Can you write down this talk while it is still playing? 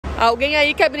Alguém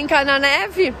aí quer brincar na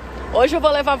neve? Hoje eu vou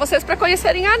levar vocês para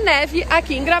conhecerem a neve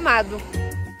aqui em Gramado.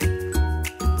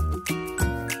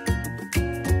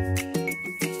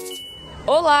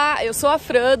 Olá, eu sou a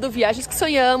Fran do Viagens que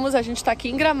Sonhamos. A gente está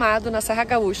aqui em Gramado, na Serra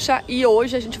Gaúcha, e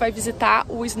hoje a gente vai visitar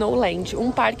o Snowland,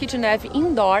 um parque de neve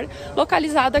indoor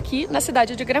localizado aqui na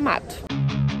cidade de Gramado.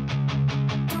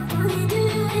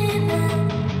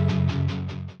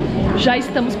 Já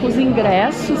estamos com os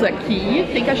ingressos aqui,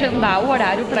 tem que agendar o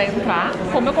horário para entrar.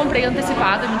 Como eu comprei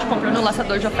antecipado, a gente comprou no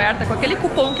Laçador de Ofertas com aquele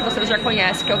cupom que vocês já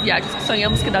conhecem, que é o Viagens que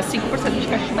Sonhamos, que dá 5% de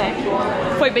cashback.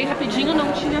 Foi bem rapidinho,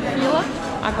 não tinha fila.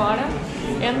 Agora,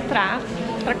 entrar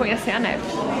para conhecer a neve.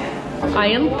 A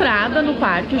entrada no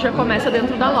parque já começa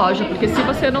dentro da loja, porque se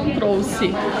você não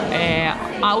trouxe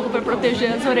algo para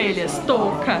proteger as orelhas,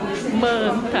 touca,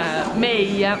 manta,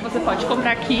 meia, você pode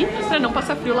comprar aqui para não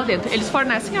passar frio lá dentro. Eles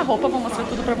fornecem a roupa, vou mostrar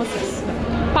tudo para vocês.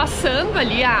 Passando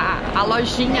ali a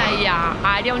lojinha e a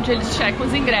área onde eles checam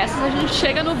os ingressos, a gente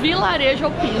chega no vilarejo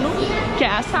alpino, que é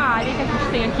essa área que a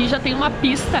gente tem aqui. Já tem uma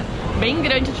pista bem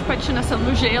grande de patinação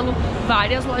no gelo,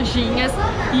 várias lojinhas,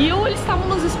 e eles estavam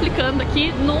nos explicando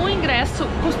aqui, no ingresso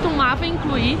costumava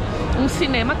incluir um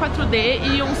cinema 4D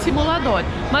e um simulador,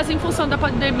 mas em função da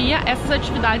pandemia essas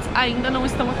atividades ainda não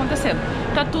estão acontecendo.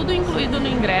 Tá tudo incluído no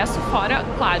ingresso, fora,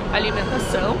 claro,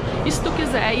 alimentação, e se tu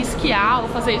quiser esquiar ou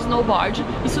fazer snowboard,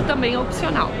 isso também é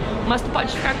opcional, mas tu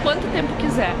pode ficar quanto tempo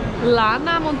quiser lá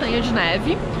na montanha de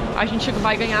neve. A gente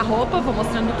vai ganhar roupa, vou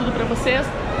mostrando tudo pra vocês.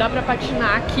 Dá pra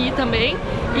patinar aqui também.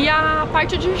 E a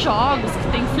parte de jogos, que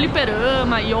tem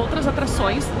fliperama e outras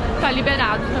atrações, tá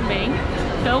liberado também.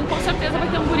 Então com certeza vai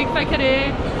ter um guri que vai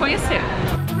querer conhecer.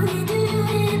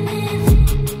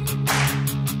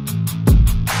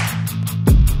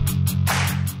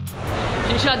 A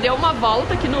gente já deu uma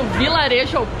volta aqui no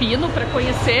vilarejo alpino pra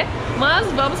conhecer, mas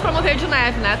vamos pra montanha de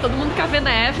neve, né? Todo mundo quer ver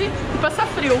neve e passar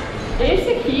frio.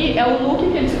 Esse aqui é o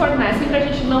look que eles fornecem pra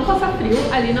gente não passar frio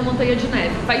ali na montanha de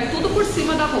neve. Vai tudo por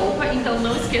cima da roupa, então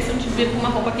não esqueçam de vir com uma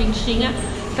roupa quentinha,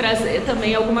 trazer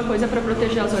também alguma coisa pra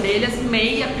proteger as orelhas,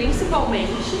 meia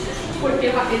principalmente, porque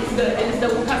eles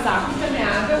dão um casaco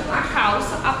impermeável, a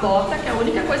calça, a bota, que é a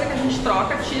única coisa que a gente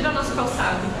troca, tira nosso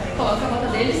calçado, coloca a bota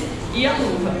deles e a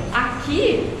luva.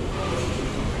 Aqui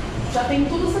já tem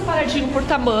tudo separadinho por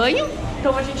tamanho,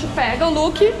 então a gente pega o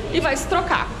look e vai se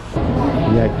trocar.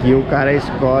 E aqui o cara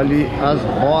escolhe as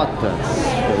botas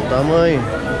pelo tamanho.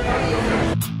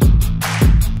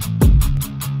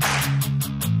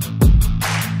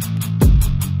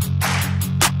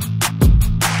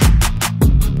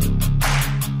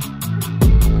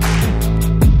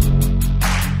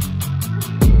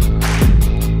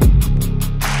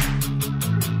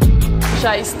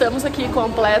 Já estamos aqui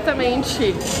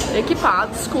completamente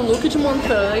equipados com look de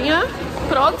montanha,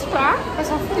 prontos para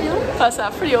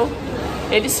passar frio.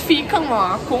 Eles ficam,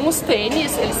 ó, com os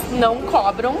tênis, eles não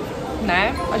cobram,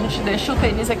 né? A gente deixa o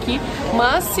tênis aqui,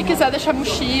 mas se quiser deixar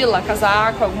mochila,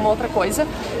 casaco, alguma outra coisa,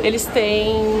 eles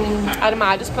têm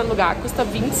armários para alugar, custa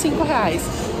R$25.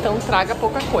 Então traga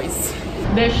pouca coisa.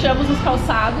 Deixamos os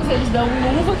calçados, eles dão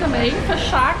luva também,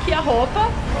 fechar aqui a roupa,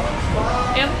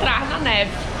 entrar na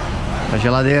neve. Na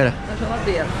geladeira. Na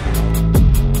geladeira.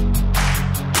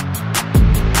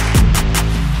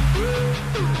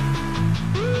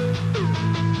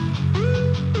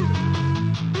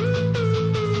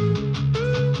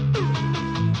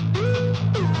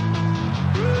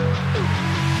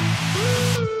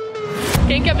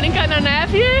 Quem quer brincar na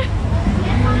neve?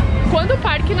 Quando o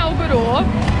parque inaugurou,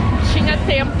 tinha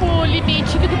tempo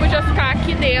limite que tu podia ficar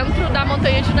aqui dentro da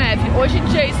montanha de neve. Hoje em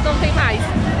dia isso não tem mais.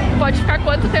 Pode ficar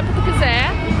quanto tempo tu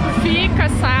quiser, fica,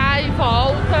 sai,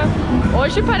 volta.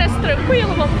 Hoje parece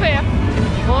tranquilo, vamos ver.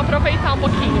 Vamos aproveitar um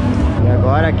pouquinho. E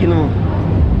agora aqui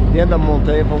dentro da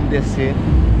montanha vamos descer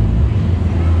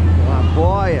uma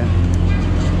boia.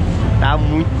 Tá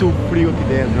muito frio aqui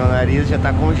dentro, meu nariz já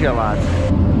tá congelado.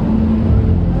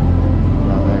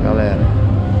 Galera,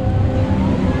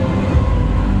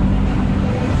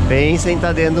 pensem em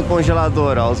estar dentro do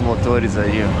congelador, ó, os motores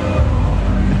aí, ó.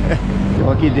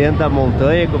 Então aqui dentro da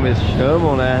montanha, como eles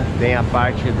chamam, né, tem a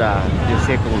parte da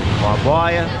descer com a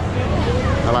boia.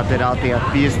 Na lateral tem a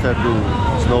pista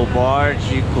do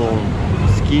snowboard com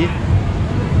esqui.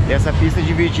 E essa pista é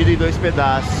dividida em dois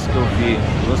pedaços que eu vi,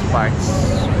 duas partes.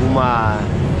 Uma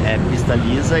é pista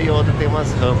lisa e outra tem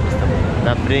umas rampas também.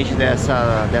 Na frente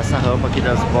dessa rampa aqui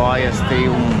das boias tem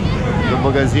um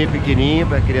tobogãzinho pequenininho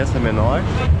para criança menor.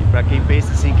 E para quem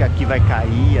pensa assim que aqui vai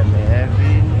cair a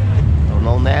neve, então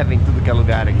não neva em tudo que é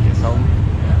lugar aqui, é só um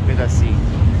pedacinho.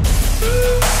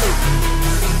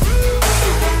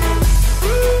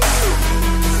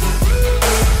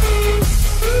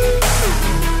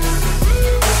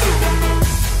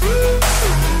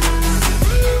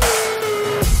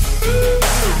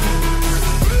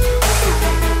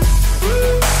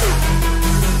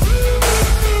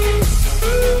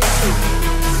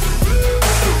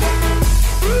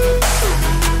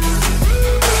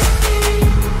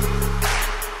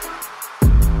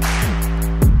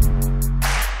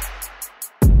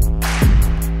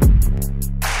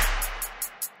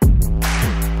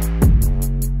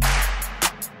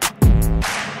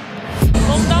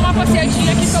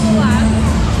 boiadinha aqui pelo lado.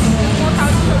 Um local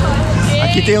de chocolate.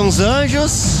 Aqui tem uns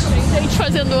anjos. Tem gente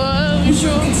fazendo anjo.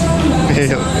 Meu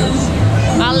Deus.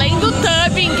 Além do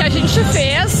tubing que a gente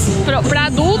fez para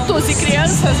adultos e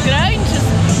crianças grandes,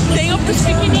 tem o pros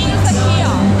pequenininhos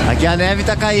aqui, ó. Aqui a neve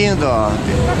tá caindo, ó.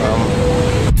 Vamos.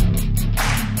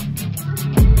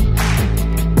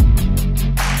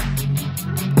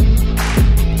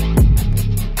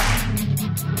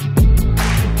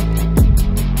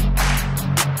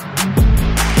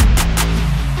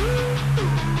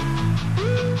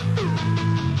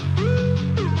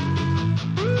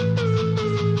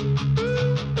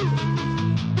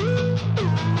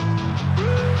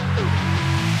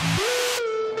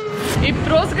 E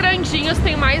pros grandinhos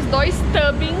tem mais 2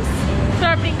 tubings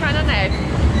para brincar na neve.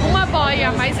 Uma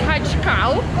boia mais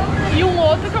radical e um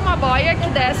outro que é uma boia que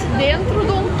desce dentro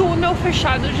de um túnel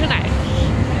fechado de neve.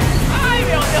 Ai,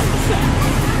 meu Deus do céu!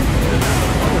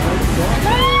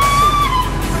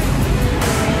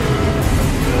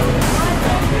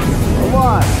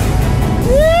 Vambora!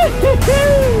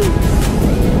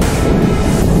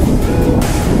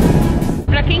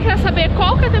 Pra quem quer saber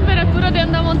qual que é a temperatura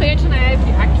dentro da montanha de neve,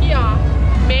 aqui ó,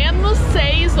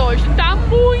 -6 hoje, tá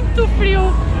muito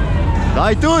frio.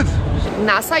 Dói tudo!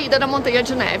 Na saída da montanha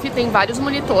de neve tem vários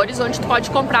monitores onde tu pode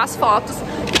comprar as fotos.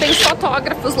 Tem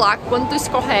fotógrafos lá, quando tu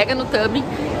escorrega no tubing,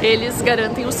 eles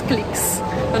garantem os cliques.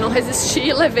 Eu não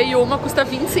resisti, levei uma, custa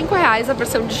R$25 a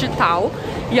versão digital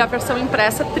e a versão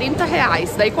impressa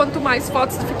R$30. Daí quanto mais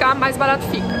fotos tu ficar, mais barato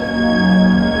fica.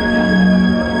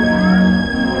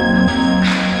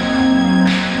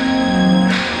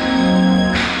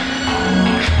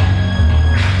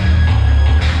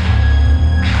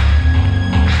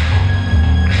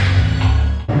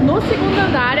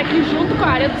 Aqui junto com a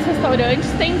área dos restaurantes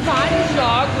tem vários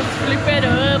jogos,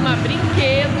 fliperama,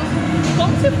 brinquedos,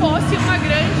 como se fosse uma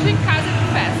grande casa de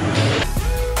festa.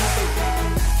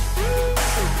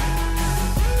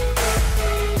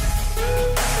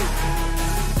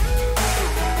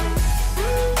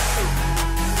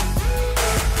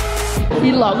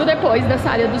 E logo depois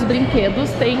dessa área dos brinquedos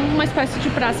tem uma espécie de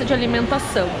praça de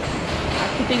alimentação.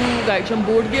 Aqui tem um lugar de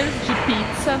hambúrguer, de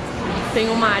pizza. Tem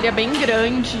uma área bem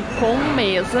grande com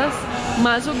mesas,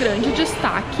 mas o grande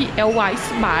destaque é o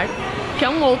Ice Bar, que é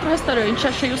um outro restaurante.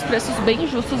 Achei os preços bem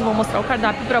justos, vou mostrar o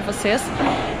cardápio pra vocês.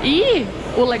 E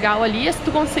o legal ali é se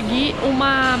tu conseguir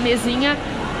uma mesinha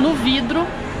no vidro,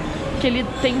 que ele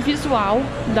tem visual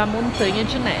da montanha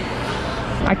de neve.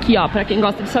 Aqui ó, pra quem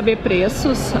gosta de saber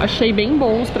preços, achei bem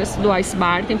bons os preços do Ice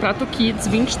Bar. Tem prato kids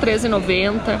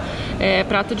R$23,90,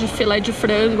 prato de filé de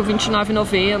frango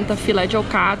R$29,90, filé de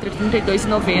alcatra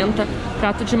R$32,90,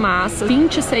 prato de massa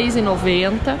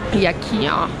R$26,90. E aqui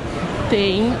ó,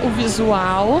 tem o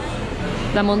visual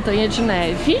da montanha de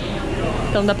neve.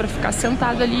 Então dá pra ficar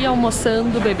sentado ali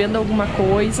almoçando, bebendo alguma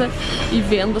coisa e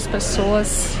vendo as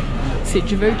pessoas se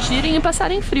divertirem e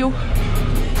passarem frio.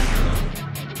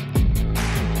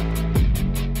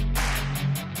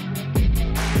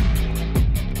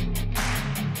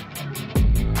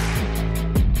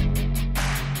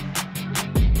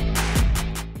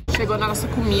 Chegou na nossa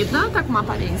comida, tá com uma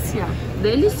aparência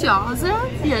deliciosa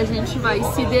e a gente vai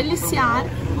se deliciar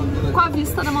com a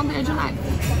vista da montanha de neve.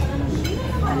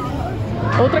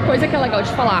 Outra coisa que é legal de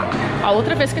falar, a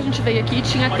outra vez que a gente veio aqui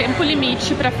tinha tempo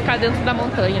limite pra ficar dentro da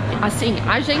montanha. Assim,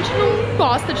 a gente não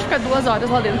gosta de ficar 2 horas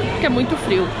lá dentro porque é muito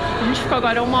frio. A gente ficou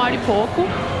agora 1 hora e pouco,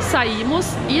 saímos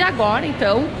e agora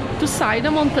então tu sai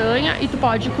da montanha e tu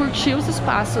pode curtir os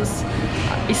espaços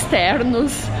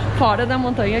externos fora da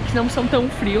montanha que não são tão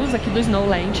frios aqui do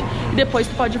Snowland e depois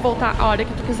tu pode voltar a hora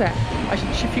que tu quiser. A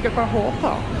gente fica com a roupa,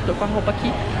 ó, tô com a roupa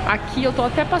aqui. Aqui eu tô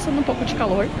até passando um pouco de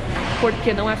calor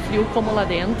porque não é frio como lá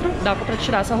dentro. Dá pra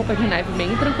tirar essa roupa de neve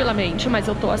bem tranquilamente, mas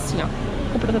eu tô assim, ó,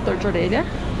 com protetor de orelha,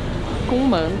 com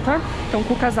manta, então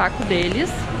com o casaco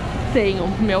deles. Tenho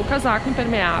meu casaco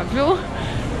impermeável,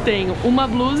 tenho uma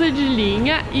blusa de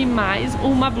linha e mais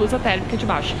uma blusa térmica de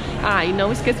baixo. Ah, e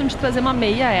não esqueçam de trazer uma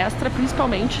meia extra,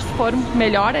 principalmente se for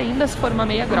melhor ainda, se for uma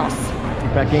meia grossa. E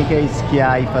para quem quer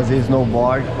esquiar e fazer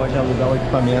snowboard, pode alugar o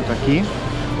equipamento aqui.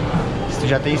 Se tu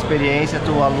já tem experiência,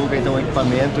 tu aluga então o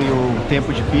equipamento e o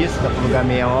tempo de pista, dá para alugar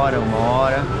meia hora, 1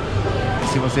 hora. E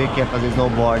se você quer fazer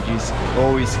snowboard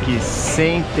ou esqui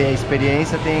sem ter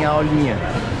experiência, tem aulinha.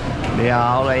 E a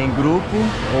aula é em grupo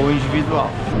ou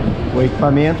individual. O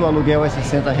equipamento, o aluguel é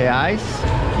R$60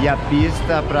 e a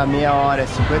pista para meia hora é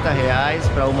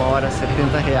R$50, para 1 hora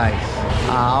R$70.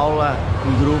 A aula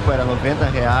em grupo era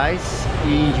R$90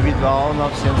 e individual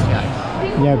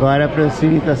R$900. E agora a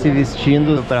Francine está se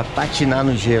vestindo para patinar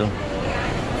no gelo.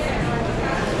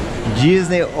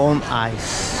 Disney on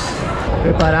Ice.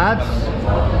 Preparados?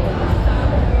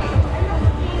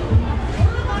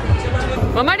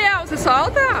 Ô Mariel, você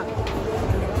solta?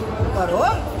 Parou?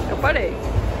 Eu parei.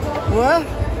 Ué?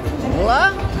 Vamos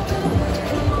lá?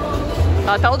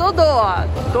 Lá tá o Dodô, ó,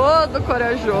 todo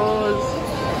corajoso.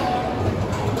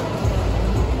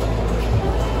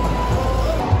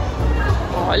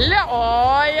 Olha,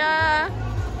 olha!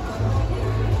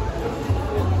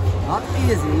 Ó,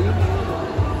 hein?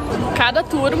 Cada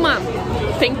turma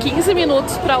tem 15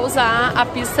 minutos para usar a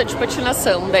pista de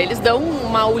patinação. Daí eles dão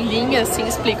uma aulinha, assim,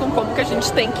 explicam como que a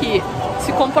gente tem que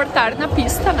se comportar na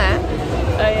pista, né?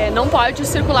 Não pode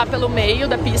circular pelo meio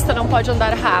da pista, não pode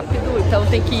andar rápido, então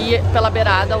tem que ir pela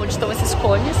beirada onde estão esses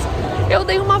cones. Eu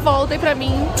dei uma volta e pra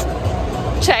mim,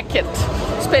 check it.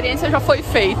 A experiência já foi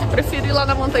feita. Prefiro ir lá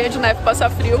na montanha de neve, passar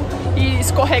frio e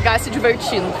escorregar se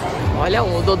divertindo. Olha,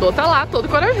 o Dodô tá lá, todo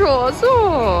corajoso.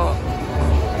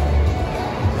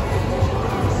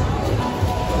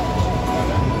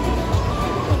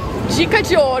 Dica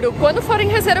de ouro, quando forem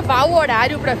reservar o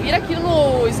horário para vir aqui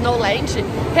no Snowland,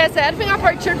 reservem a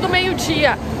partir do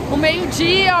meio-dia. O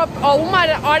meio-dia ou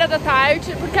 1h da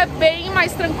tarde, porque é bem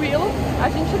mais tranquilo. A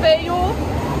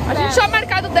gente tinha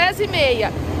marcado 10h30,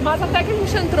 mas até que a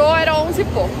gente entrou era 11 e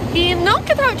pouco. E não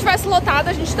que tivesse lotado,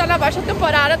 a gente tá na baixa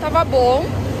temporada, tava bom,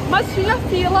 mas tinha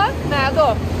fila, né,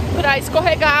 pra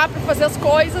escorregar, pra fazer as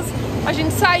coisas. A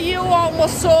gente saiu,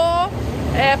 almoçou,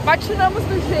 patinamos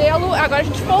no gelo, agora a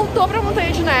gente voltou pra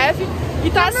montanha de neve e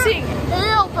tá assim.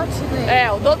 Eu patinei.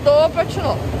 O Dodô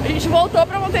patinou. A gente voltou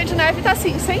pra montanha de neve e tá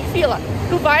assim, sem fila.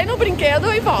 Tu vai no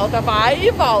brinquedo e volta, vai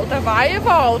e volta, vai e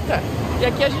volta. E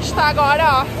aqui a gente tá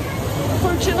agora, ó,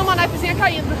 curtindo uma nevezinha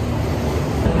caindo.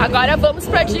 Agora vamos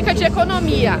pra dica de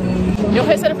economia. Eu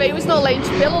reservei o Snowland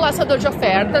pelo Laçador de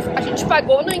Ofertas. A gente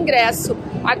pagou no ingresso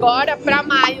agora pra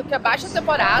maio, que é baixa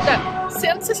temporada,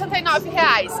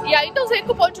 R$169. E ainda usei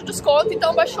cupom de desconto,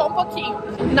 então baixou um pouquinho.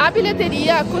 Na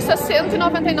bilheteria custa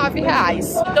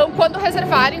R$199. Então quando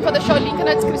reservarem, vou deixar o link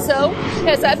na descrição.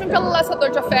 Reservem pelo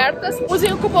Laçador de Ofertas.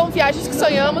 Usem o cupom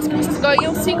ViagensqueSonhamos, que vocês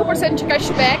ganham 5% de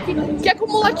cashback, que é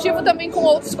cumulativo também com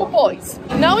outros cupons.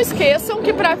 Não esqueçam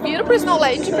que para vir pro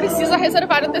Snowland precisa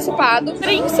reservar antecipado,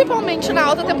 principalmente na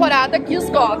alta temporada que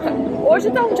esgota.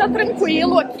 Hoje tá um dia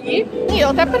tranquilo aqui, e eu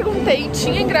até perguntei,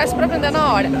 tinha ingresso para vender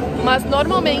na hora, mas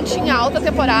normalmente em alta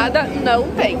temporada não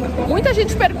tem. Muita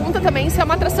gente pergunta também se é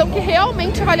uma atração que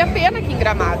realmente vale a pena aqui em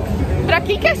Gramado. Pra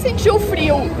quem quer sentir o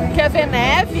frio, quer ver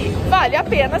neve, vale a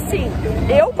pena sim.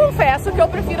 Eu confesso que eu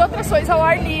prefiro atrações ao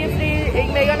ar livre,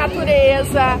 em meio à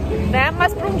natureza, né?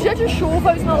 Mas para um dia de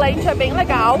chuva o Snowland é bem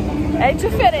legal, é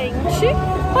diferente,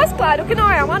 mas claro que não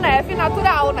é uma neve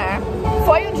natural, né?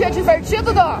 Foi um dia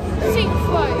divertido, Dó? Sim,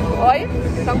 foi. Foi?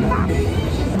 Então tá.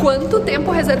 Quanto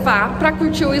tempo reservar para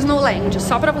curtir o Snowland?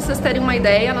 Só para vocês terem uma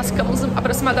ideia, nós ficamos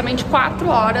aproximadamente 4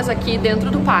 horas aqui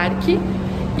dentro do parque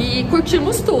e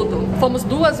curtimos tudo. Fomos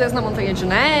 2 vezes na montanha de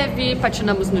neve,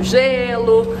 patinamos no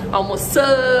gelo,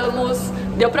 almoçamos,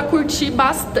 deu pra curtir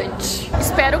bastante.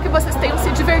 Espero que vocês tenham se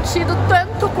divertido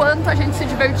tanto quanto a gente se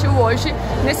divertiu hoje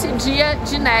nesse dia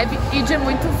de neve e de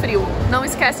muito frio. Não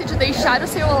esquece de deixar o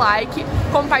seu like,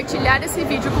 compartilhar esse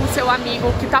vídeo com o seu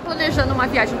amigo que tá planejando uma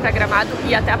viagem pra Gramado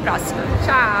e até a próxima.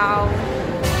 Tchau!